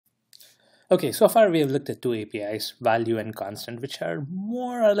Okay, so far we have looked at two APIs, value and constant, which are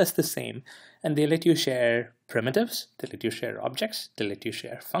more or less the same, and they let you share primitives, they let you share objects, they let you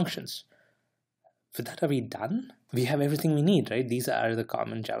share functions. With that, are we done? We have everything we need, right? These are the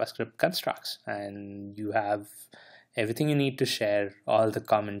common JavaScript constructs, and you have everything you need to share all the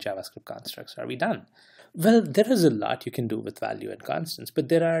common JavaScript constructs. Are we done? Well, there is a lot you can do with value and constants, but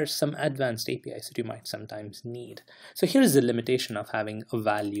there are some advanced APIs that you might sometimes need. So here's the limitation of having a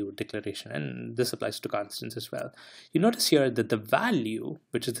value declaration, and this applies to constants as well. You notice here that the value,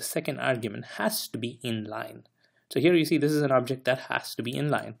 which is the second argument, has to be inline. So here you see this is an object that has to be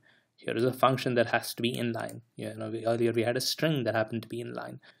inline. Here is a function that has to be inline. Earlier we had a string that happened to be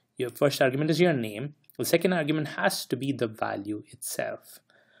inline. Your first argument is your name. The second argument has to be the value itself.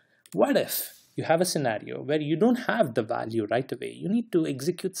 What if you have a scenario where you don't have the value right away? You need to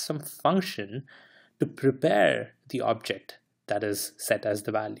execute some function to prepare the object that is set as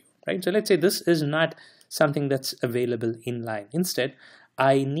the value, right? So let's say this is not something that's available inline. Instead,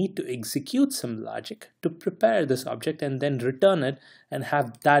 I need to execute some logic to prepare this object and then return it and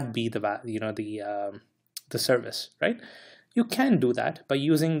have that be the service, right? You can do that by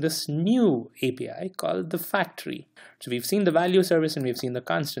using this new API called the factory. So we've seen the value service and we've seen the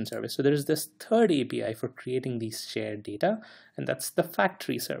constant service. So there's this third API for creating these shared data, and that's the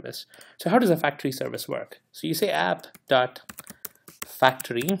factory service. So how does a factory service work? So you say app.factory,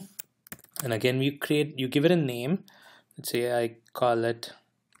 and again you give it a name. Let's say I call it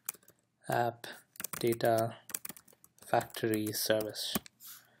app data factory service.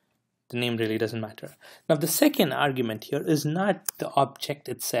 The name really doesn't matter. Now the second argument here is not the object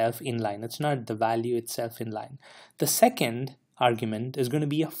itself inline. It's not the value itself inline. The second argument is going to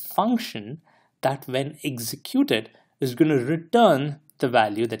be a function that when executed is going to return the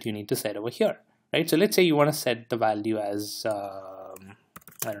value that you need to set over here, right? So let's say you want to set the value as, I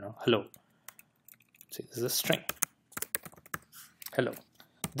don't know, hello. Say this is a string. Hello.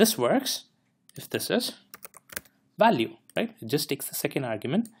 This works if this is value, right? It just takes the second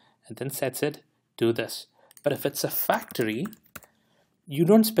argument and then sets it to this. But if it's a factory, you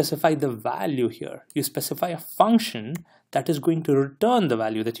don't specify the value here. You specify a function that is going to return the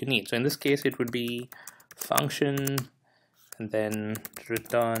value that you need. So in this case, it would be function and then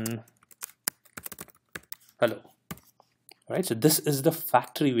return hello. All right, so this is the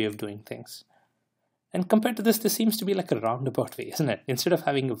factory way of doing things. And compared to this seems to be like a roundabout way, isn't it? Instead of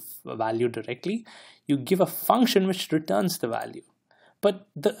having a value directly, you give a function which returns the value. But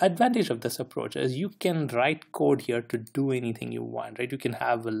the advantage of this approach is you can write code here to do anything you want, right? You can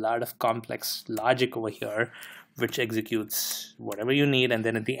have a lot of complex logic over here, which executes whatever you need, and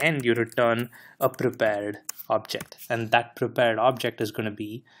then at the end you return a prepared object. And that prepared object is going to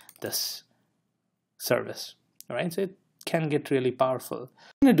be this service, all right? So it can get really powerful.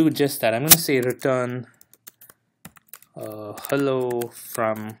 I'm going to do just that. I'm going to say return hello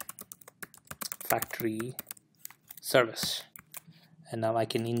from factory service. And now I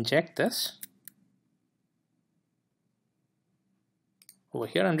can inject this over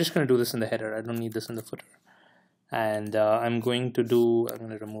here. I'm just going to do this in the header. I don't need this in the footer. And I'm going to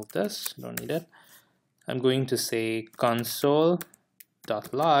remove this. Don't need it. I'm going to say console.log.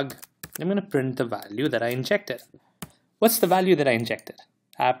 I'm going to print the value that I injected. What's the value that I injected?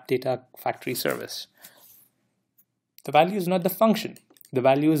 App data factory service. The value is not the function. The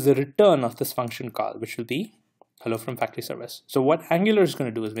value is the return of this function call, which will be hello from factory service. So what Angular is going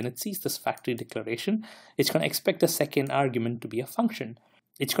to do is when it sees this factory declaration, it's going to expect a second argument to be a function.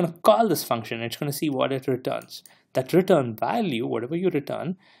 It's going to call this function. It's going to see what it returns. That return value, whatever you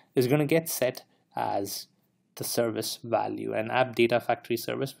return, is going to get set as the service value. And app data factory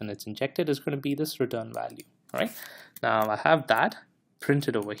service, when it's injected, is going to be this return value. All right. Now I have that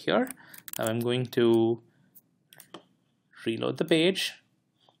printed over here. Now I'm going to reload the page.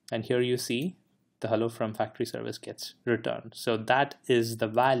 And here you see the hello from factory service gets returned. So that is the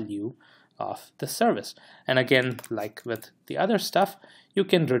value of the service. And again, like with the other stuff, you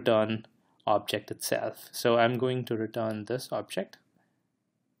can return object itself. So I'm going to return this object,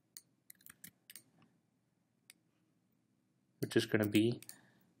 which is going to be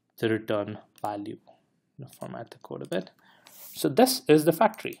the return value. Format the code a bit. So this is the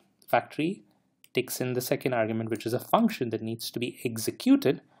factory. Factory takes in the second argument, which is a function that needs to be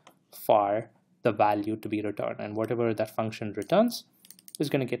executed for the value to be returned, and whatever that function returns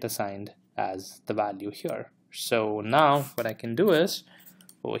is going to get assigned as the value here. So now what I can do is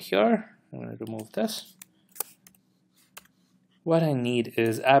over here, I'm going to remove this. What I need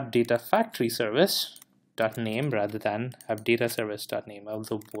is app data factory service dot name rather than app data service dot name,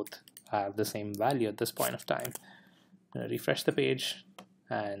 although both have the same value at this point of time. I'm going to refresh the page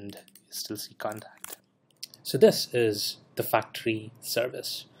and you still see contact. So this is the factory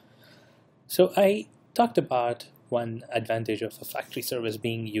service. So I talked about one advantage of a factory service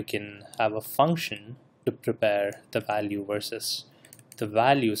being you can have a function to prepare the value versus the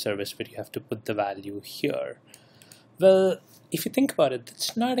value service where you have to put the value here. Well, if you think about it,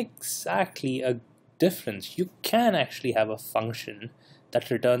 it's not exactly a difference. You can actually have a function that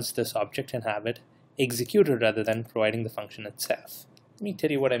returns this object and have it executed rather than providing the function itself. Let me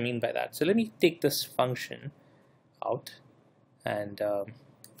tell you what I mean by that. So let me take this function out and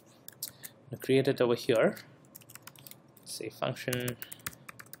create it over here. Say function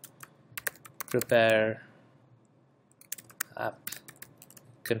prepare app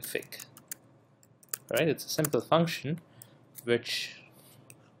config. Right, it's a simple function which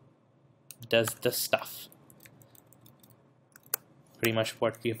does this stuff. Pretty much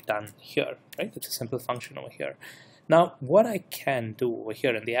what we've done here, right? It's a simple function over here. Now, what I can do over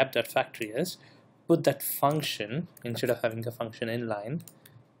here in the app.factory is put that function instead of having a function inline,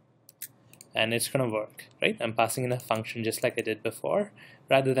 and it's going to work, right? I'm passing in a function just like I did before.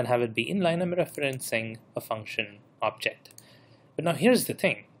 Rather than have it be inline, I'm referencing a function object. But now here's the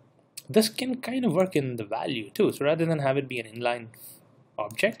thing. This can kind of work in the value too. So rather than have it be an inline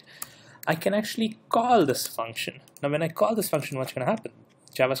object, I can actually call this function. Now when I call this function, what's going to happen?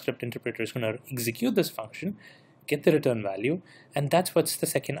 JavaScript interpreter is going to execute this function, get the return value, and that's what's the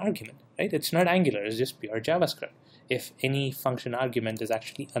second argument, right? It's not Angular, it's just pure JavaScript. If any function argument is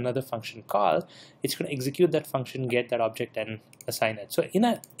actually another function call, it's going to execute that function, get that object, and assign it. So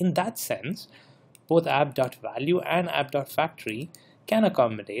in that sense, both app.value and app.factory can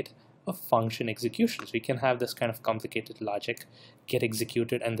accommodate a function execution. So you can have this kind of complicated logic get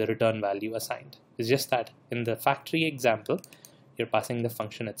executed and the return value assigned. It's just that in the factory example, you're passing the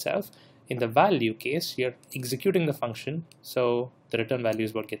function itself. In the value case, you're executing the function, so the return value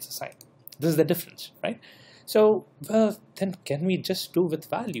is what gets assigned. This is the difference, right? So, well, then can we just do with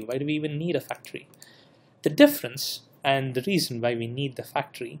value? Why do we even need a factory? The difference and the reason why we need the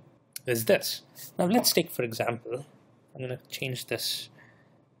factory is this. Now let's take, for example, I'm going to change this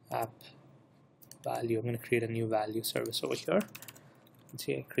app value. I'm going to create a new value service over here. Let's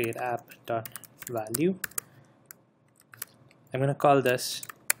see, I create app.value. I'm going to call this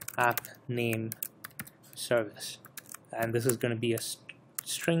app name service, and this is going to be a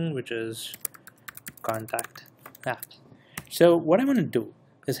string which is contact app. So what I'm going to do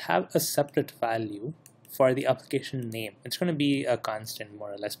is have a separate value for the application name. It's going to be a constant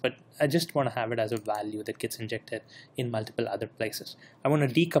more or less, but I just want to have it as a value that gets injected in multiple other places. I want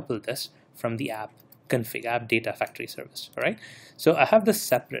to decouple this from the app config, app data factory service. All right, so I have this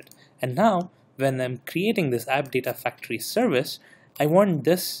separate, and now when I'm creating this app data factory service, I want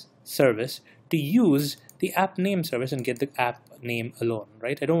this service to use the app name service and get the app name alone,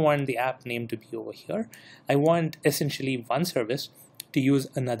 right? I don't want the app name to be over here. I want essentially one service to use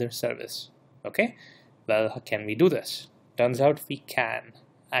another service. Okay, well, how can we do this? Turns out we can.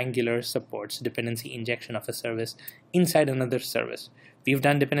 Angular supports dependency injection of a service inside another service. We've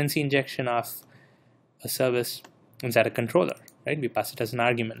done dependency injection of a service inside a controller, right? We pass it as an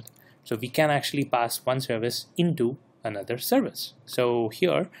argument. So we can actually pass one service into another service. So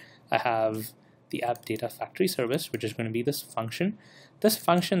here I have the app data factory service, which is going to be this function. This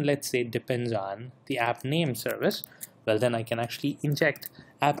function, let's say, depends on the app name service. Well, then I can actually inject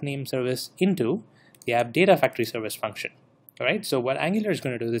app name service into the app data factory service function. All right, so what Angular is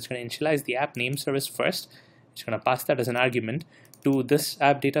going to do is it's going to initialize the app name service first. It's going to pass that as an argument to this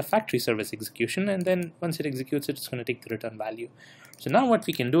app data factory service execution, and then once it executes it, it's going to take the return value. So now what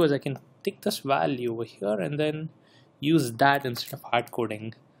we can do is I can take this value over here and then use that instead of hard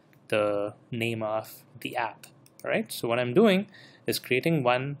coding the name of the app. All right, so what I'm doing is creating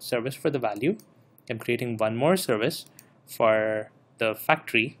one service for the value. I'm creating one more service for the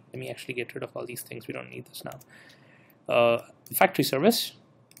factory. Let me actually get rid of all these things. We don't need this now. Factory service,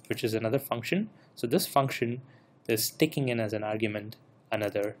 which is another function. So this function is taking in as an argument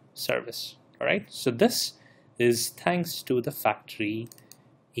another service. All right, so this is thanks to the factory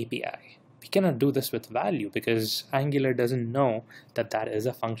API. We cannot do this with value because Angular doesn't know that that is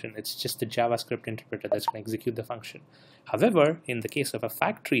a function. It's just the JavaScript interpreter that's going to execute the function. However, in the case of a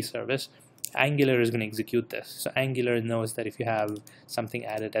factory service, Angular is going to execute this. So Angular knows that if you have something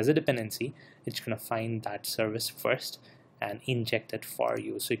added as a dependency, it's going to find that service first and inject it for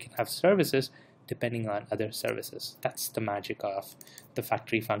you. So you can have services depending on other services. That's the magic of the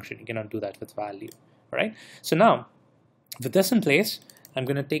factory function. You cannot do that with value. All right. So now, with this in place, I'm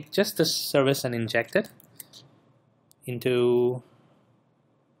going to take just this service and inject it into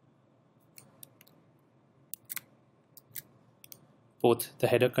both the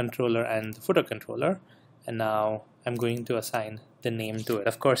header controller and the footer controller, and now I'm going to assign the name to it.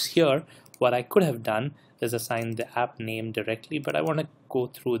 Of course, here what I could have done is assign the app name directly, but I want to go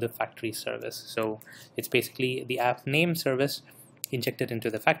through the factory service. So it's basically the app name service injected into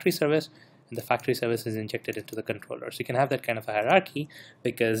the factory service, and the factory service is injected into the controller. So you can have that kind of a hierarchy,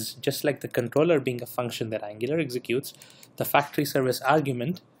 because just like the controller being a function that Angular executes, the factory service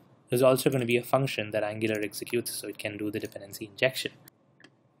argument is also going to be a function that Angular executes, so it can do the dependency injection.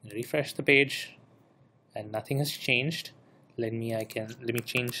 Refresh the page, and nothing has changed. Let me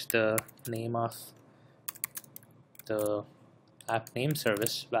change the name of the app name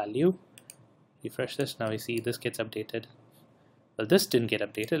service value. Refresh this. Now we see this gets updated. Well, this didn't get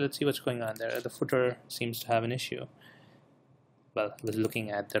updated. Let's see what's going on there. The footer seems to have an issue. Well, I was looking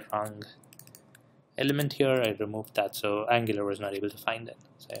at the wrong element here. I removed that, so Angular was not able to find it.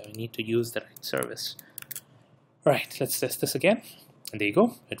 So I need to use the right service. Right, let's test this again. And there you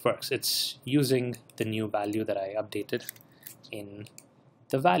go, it works. It's using the new value that I updated in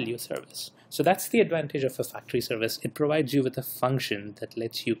the value service. So that's the advantage of a factory service. It provides you with a function that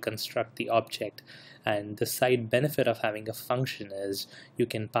lets you construct the object, and the side benefit of having a function is you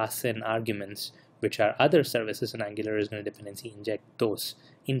can pass in arguments which are other services, and Angular is going to dependency inject those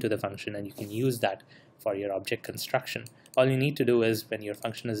into the function, and you can use that for your object construction. All you need to do is, when your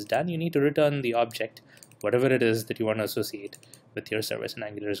function is done, you need to return the object, whatever it is that you want to associate with your service, and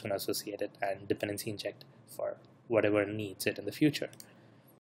Angular is going to associate it and dependency inject for whatever needs it in the future.